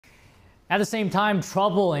At the same time,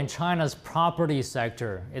 trouble in China's property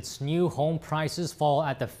sector. Its new home prices fall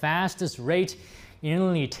at the fastest rate in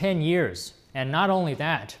only 10 years. And not only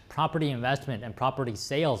that, property investment and property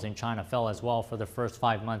sales in China fell as well for the first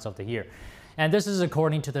 5 months of the year. And this is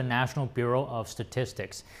according to the National Bureau of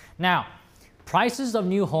Statistics. Now, prices of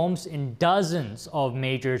new homes in dozens of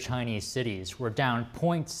major Chinese cities were down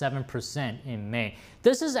 0.7% in May.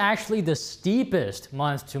 This is actually the steepest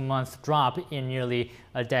month-to-month drop in nearly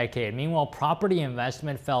a decade. Meanwhile, property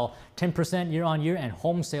investment fell 10% year-on-year and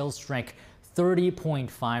home sales shrank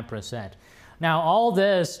 30.5%. Now, all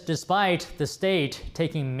this despite the state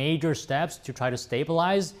taking major steps to try to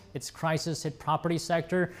stabilize its crisis-hit property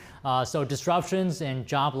sector. So disruptions and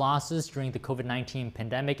job losses during the COVID-19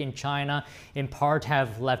 pandemic in China in part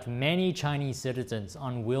have left many Chinese citizens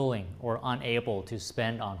unwilling or unable to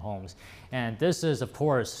spend on homes. And this is, of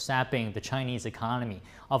course, sapping the Chinese economy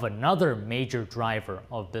of another major driver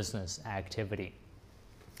of business activity.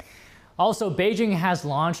 Also, Beijing has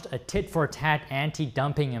launched a tit-for-tat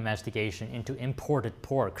anti-dumping investigation into imported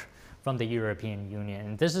pork from the European Union.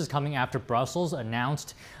 And this is coming after Brussels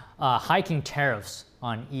announced hiking tariffs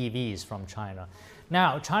on EVs from China.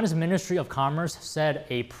 Now, China's Ministry of Commerce said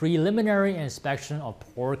a preliminary inspection of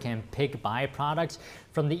pork and pig byproducts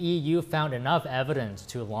from the EU found enough evidence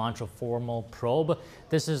to launch a formal probe.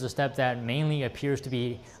 This is a step that mainly appears to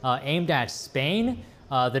be aimed at Spain,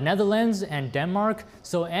 the Netherlands and Denmark,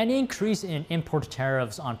 so any increase in import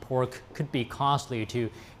tariffs on pork could be costly to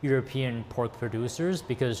European pork producers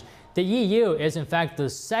because the EU is in fact the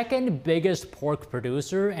second biggest pork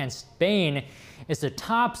producer and Spain is the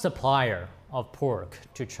top supplier of pork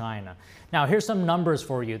to China. Now here's some numbers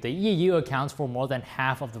for you. The EU accounts for more than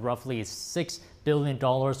half of the roughly $6 billion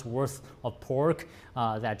worth of pork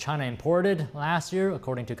that China imported last year,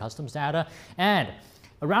 according to customs data, and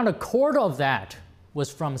around a quarter of that was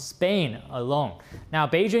from Spain alone. Now,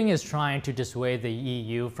 Beijing is trying to dissuade the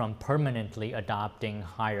EU from permanently adopting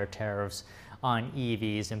higher tariffs on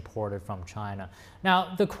EVs imported from China.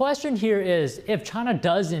 Now, the question here is, if China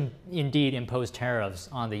does indeed impose tariffs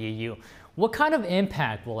on the EU, what kind of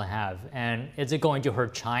impact will it have? And is it going to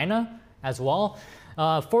hurt China as well?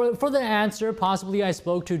 For the answer, possibly I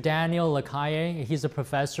spoke to Daniel LaCalle. He's a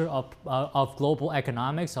professor of global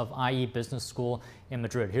economics of IE Business School in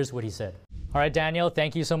Madrid. Here's what he said. All right, Daniel,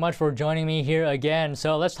 thank you so much for joining me here again.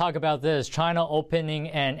 So let's talk about this. China opening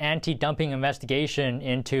an anti-dumping investigation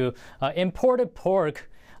into imported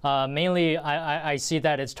pork. Mainly, I see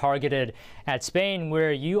that it's targeted at Spain,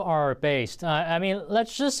 where you are based. I mean,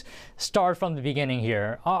 let's just start from the beginning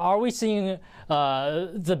here. Are we seeing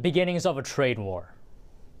the beginnings of a trade war?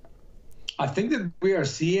 I think that we are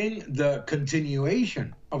seeing the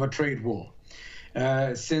continuation of a trade war.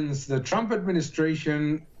 Since the Trump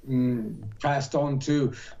administration passed on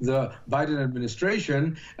to the Biden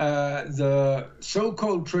administration, the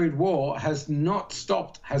so-called trade war has not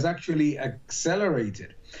stopped, has actually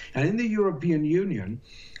accelerated. And in the European Union,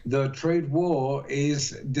 the trade war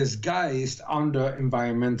is disguised under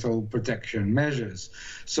environmental protection measures.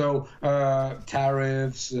 So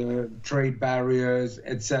tariffs, trade barriers,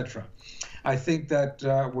 etc. I think that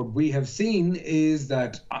what we have seen is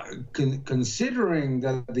that considering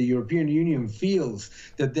that the European Union feels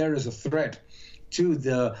that there is a threat to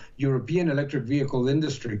the European electric vehicle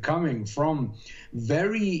industry coming from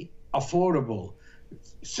very affordable,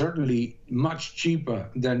 certainly much cheaper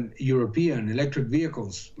than European electric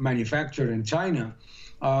vehicles manufactured in China,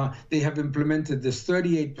 they have implemented this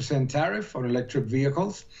 38% tariff on electric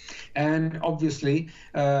vehicles. And obviously,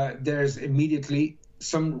 there's immediately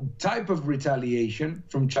some type of retaliation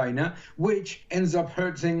from China, which ends up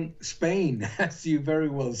hurting Spain, as you very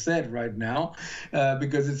well said right now,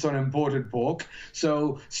 because it's on imported pork.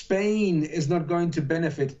 So Spain is not going to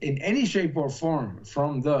benefit in any shape or form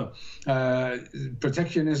from the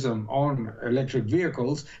protectionism on electric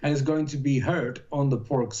vehicles and is going to be hurt on the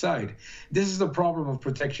pork side. This is the problem of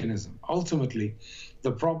protectionism. Ultimately,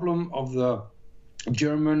 the problem of the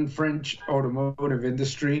German-French automotive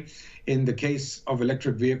industry, in the case of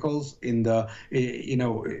electric vehicles, in the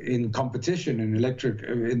in competition in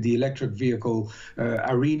the electric vehicle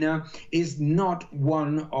arena, is not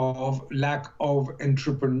one of lack of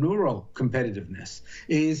entrepreneurial competitiveness.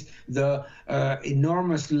 Is the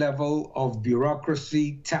enormous level of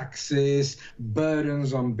bureaucracy, taxes,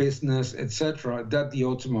 burdens on business, etc., that the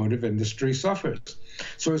automotive industry suffers.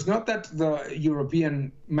 So it's not that the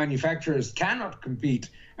European manufacturers cannot compete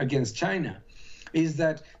against China, is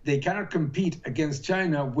that they cannot compete against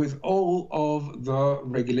China with all of the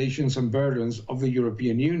regulations and burdens of the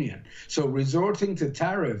European Union. So resorting to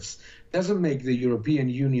tariffs doesn't make the European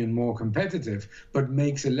Union more competitive, but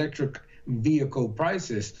makes electric vehicle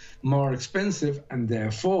prices more expensive, and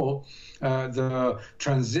therefore the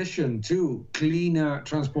transition to cleaner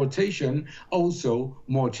transportation also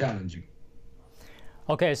more challenging.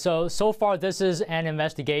 Okay, so far this is an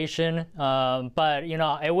investigation, but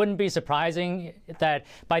it wouldn't be surprising that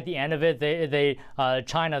by the end of it,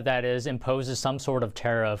 China, that is, imposes some sort of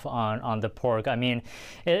tariff on the pork. I mean,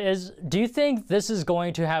 do you think this is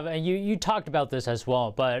going to have? And you talked about this as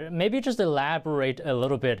well, but maybe just elaborate a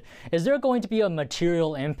little bit. Is there going to be a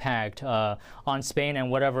material impact on Spain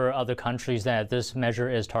and whatever other countries that this measure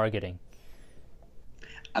is targeting?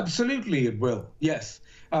 Absolutely, it will. Yes.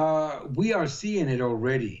 We are seeing it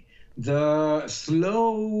already. The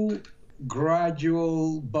slow,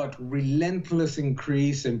 gradual, but relentless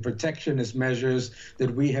increase in protectionist measures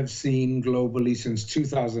that we have seen globally since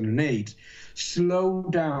 2008 slow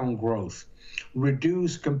down growth,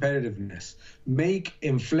 reduce competitiveness, make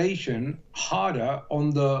inflation harder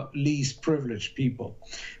on the least privileged people,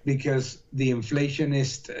 because the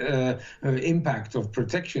inflationist impact of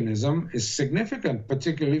protectionism is significant,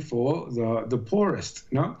 particularly for the poorest.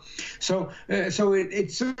 No, so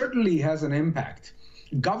it certainly has an impact.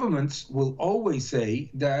 Governments will always say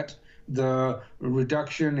that the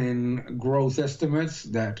reduction in growth estimates,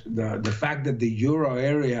 that the fact that the euro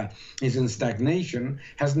area is in stagnation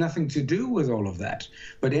has nothing to do with all of that.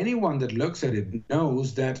 But anyone that looks at it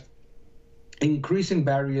knows that increasing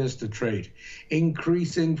barriers to trade,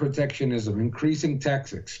 increasing protectionism, increasing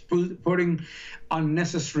taxes, putting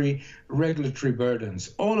unnecessary regulatory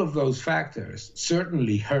burdens, all of those factors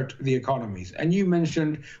certainly hurt the economies. And you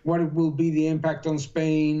mentioned what will be the impact on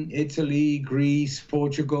Spain, Italy, Greece,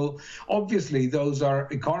 Portugal. Obviously, those are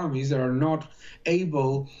economies that are not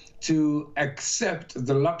able to accept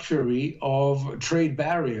the luxury of trade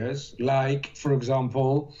barriers like, for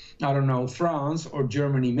example, I don't know, France or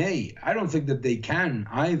Germany may. I don't think that they can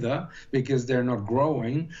either, because they're not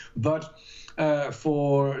growing. But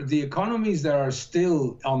for the economies that are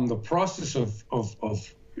still on the process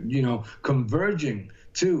of converging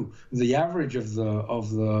to the average of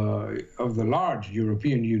the large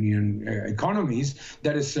European Union economies,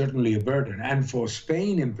 that is certainly a burden. And for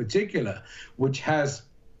Spain in particular, which has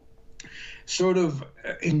sort of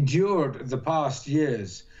endured the past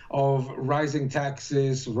years of rising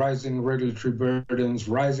taxes, rising regulatory burdens,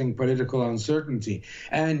 rising political uncertainty,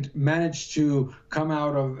 and managed to come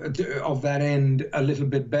out of that end a little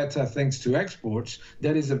bit better thanks to exports,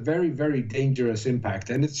 that is a very, very dangerous impact,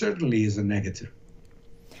 and it certainly is a negative.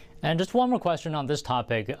 And just one more question on this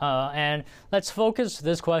topic, and let's focus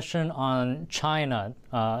this question on China,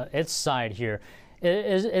 its side here.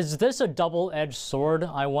 Is this a double-edged sword,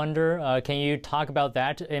 I wonder? Can you talk about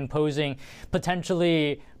that, imposing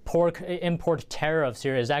potentially pork import tariffs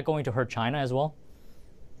here? Is that going to hurt China as well?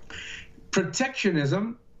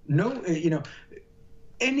 Protectionism,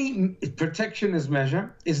 any protectionist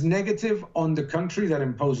measure is negative on the country that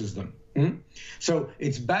imposes them. So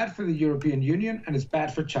it's bad for the European Union and it's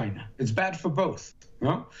bad for China. It's bad for both.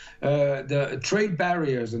 The trade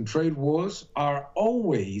barriers and trade wars are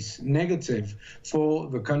always negative for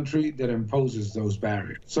the country that imposes those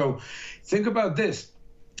barriers. So think about this.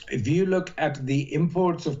 If you look at the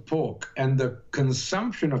imports of pork and the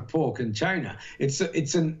consumption of pork in China, it's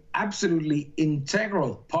an absolutely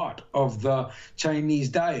integral part of the Chinese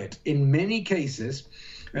diet. In many cases,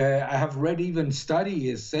 I have read even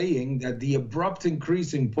studies saying that the abrupt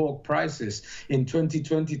increase in pork prices in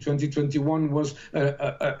 2020, 2021 was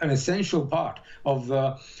an essential part of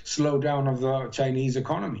the slowdown of the Chinese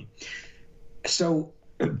economy. So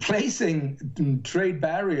placing trade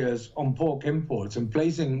barriers on pork imports and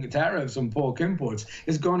placing tariffs on pork imports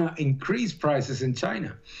is going to increase prices in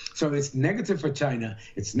China. So it's negative for China.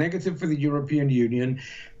 It's negative for the European Union.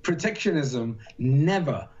 Protectionism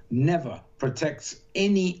never protects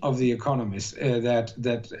any of the economies.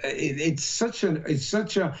 It's such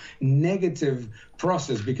a negative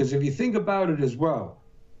process, because if you think about it as well,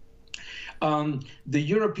 the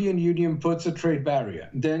European Union puts a trade barrier.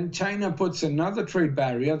 Then China puts another trade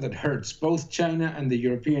barrier that hurts both China and the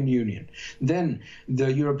European Union. Then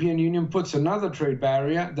the European Union puts another trade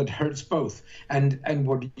barrier that hurts both. And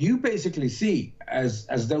what you basically see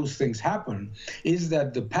as those things happen is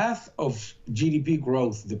that the path of GDP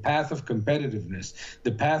growth, the path of competitiveness,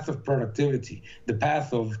 the path of productivity, the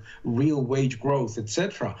path of real wage growth,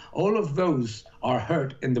 etc., all of those are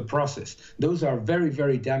hurt in the process. Those are very,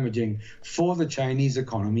 very damaging for the Chinese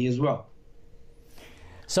economy as well.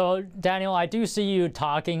 So, Daniel, I do see you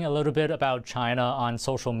talking a little bit about China on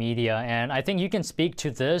social media, and I think you can speak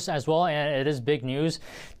to this as well, and it is big news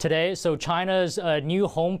today. So China's new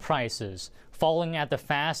home prices falling at the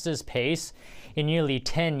fastest pace in nearly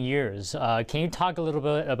 10 years. Can you talk a little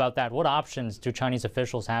bit about that? What options do Chinese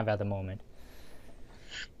officials have at the moment?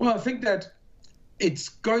 Well, I think that it's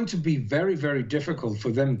going to be very, very difficult for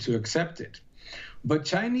them to accept it. But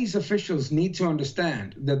Chinese officials need to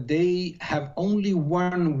understand that they have only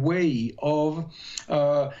one way of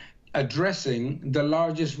addressing the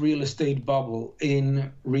largest real estate bubble in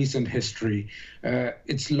recent history.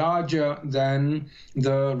 It's larger than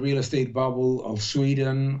the real estate bubble of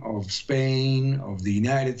Sweden, of Spain, of the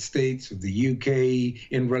United States, of the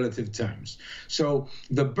UK in relative terms. So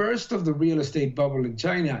the burst of the real estate bubble in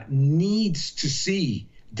China needs to see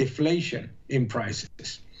deflation in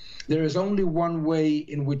prices. There is only one way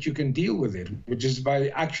in which you can deal with it, which is by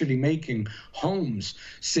actually making homes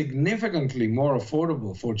significantly more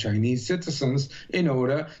affordable for Chinese citizens in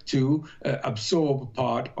order to absorb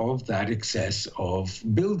part of that excess of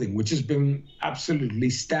building, which has been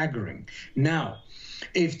absolutely staggering. Now,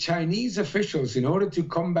 if Chinese officials, in order to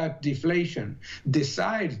combat deflation,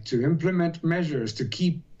 decide to implement measures to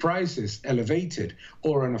keep prices elevated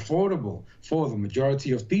or unaffordable for the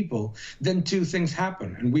majority of people, then two things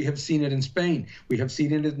happen. And we have seen it in Spain, we have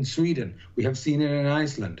seen it in Sweden, we have seen it in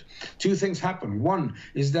Iceland. Two things happen. One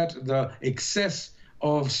is that the excess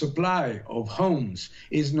of supply of homes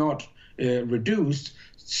is not reduced.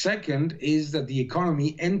 Second is that the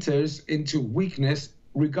economy enters into weakness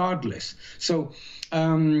regardless. So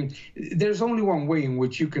there's only one way in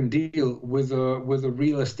which you can deal with a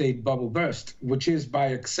real estate bubble burst, which is by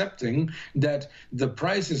accepting that the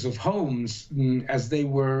prices of homes as they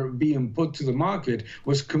were being put to the market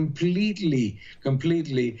was completely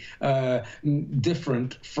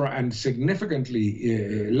different and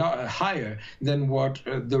significantly higher than what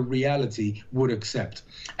the reality would accept.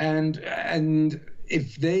 And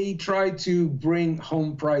if they try to bring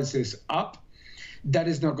home prices up, that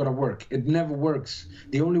is not going to work. It never works.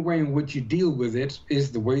 The only way in which you deal with it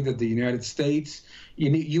is the way that the United States,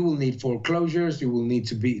 you will need foreclosures, you will need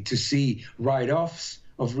to see write-offs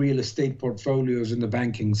of real estate portfolios in the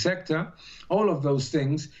banking sector. All of those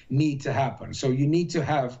things need to happen. So you need to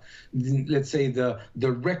have, let's say, the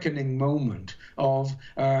reckoning moment of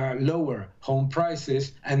lower home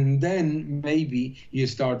prices, and then maybe you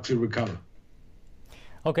start to recover.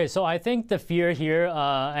 Okay, so I think the fear here,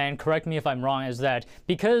 and correct me if I'm wrong, is that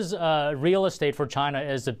because real estate for China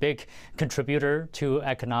is a big contributor to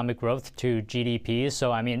economic growth, to GDP,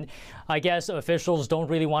 so I mean, I guess officials don't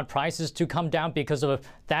really want prices to come down because of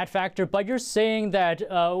that factor, but you're saying that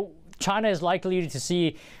China is likely to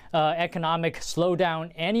see economic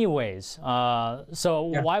slowdown anyways.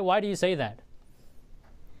 So yeah. Why do you say that?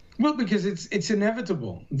 Well, because it's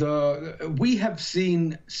inevitable. We have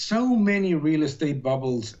seen so many real estate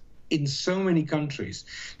bubbles in so many countries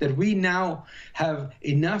that we now have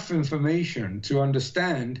enough information to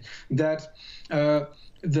understand that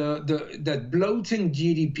that bloating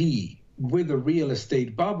GDP with a real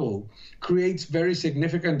estate bubble creates very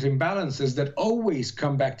significant imbalances that always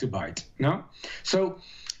come back to bite. No, so.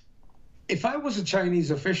 If I was a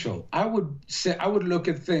Chinese official, I would look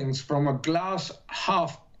at things from a glass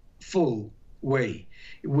half full way,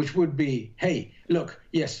 which would be, hey, look,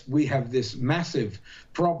 yes, we have this massive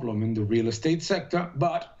problem in the real estate sector,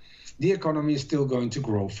 but the economy is still going to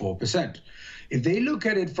grow 4%. If they look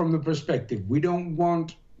at it from the perspective, we don't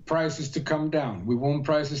want prices to come down, we want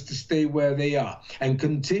prices to stay where they are and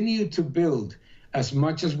continue to build as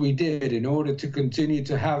much as we did in order to continue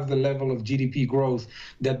to have the level of GDP growth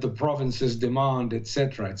that the provinces demand, et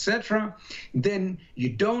cetera, then you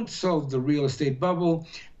don't solve the real estate bubble,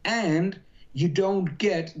 and you don't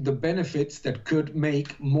get the benefits that could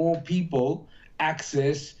make more people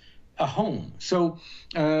access a home. So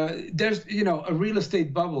there's, a real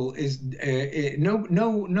estate bubble is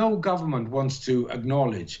no government wants to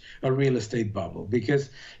acknowledge a real estate bubble because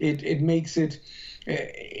it makes it.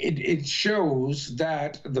 It shows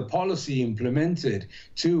that the policy implemented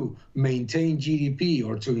to maintain GDP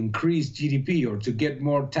or to increase GDP or to get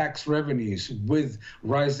more tax revenues with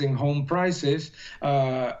rising home prices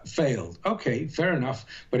failed. Okay, fair enough.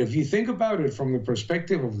 But if you think about it from the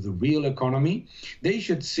perspective of the real economy, they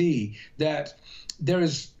should see that there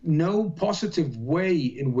is no positive way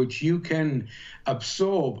in which you can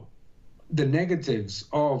absorb the negatives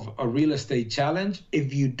of a real estate challenge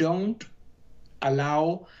if you don't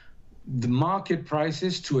allow the market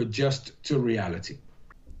prices to adjust to reality.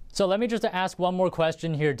 So let me just ask one more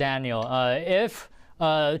question here, Daniel. If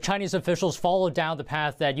Chinese officials follow down the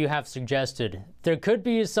path that you have suggested, there could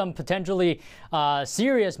be some potentially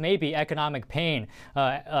serious, maybe, economic pain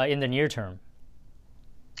in the near term.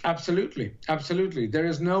 Absolutely, absolutely. There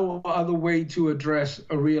is no other way to address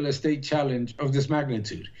a real estate challenge of this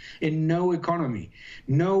magnitude in no economy.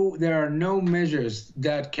 No, there are no measures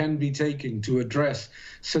that can be taken to address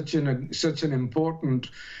such an important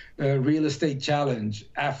real estate challenge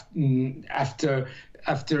after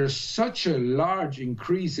such a large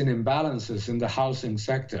increase in imbalances in the housing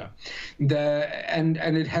sector. And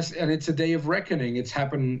it's a day of reckoning. It's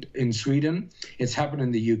happened in Sweden, it's happened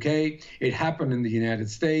in the UK, it happened in the United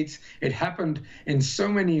States, it happened in so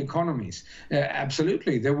many economies.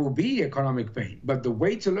 Absolutely, there will be economic pain, but the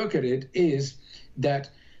way to look at it is that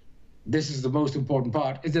this is the most important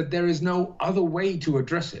part, is that there is no other way to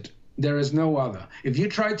address it. There is no other. If you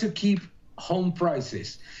try to keep home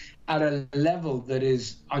prices at a level that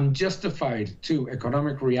is unjustified to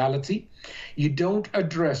economic reality, you don't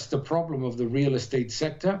address the problem of the real estate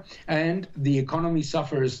sector, and the economy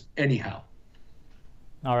suffers anyhow.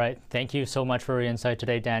 All right. Thank you so much for your insight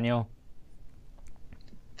today, Daniel.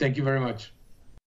 Thank you very much.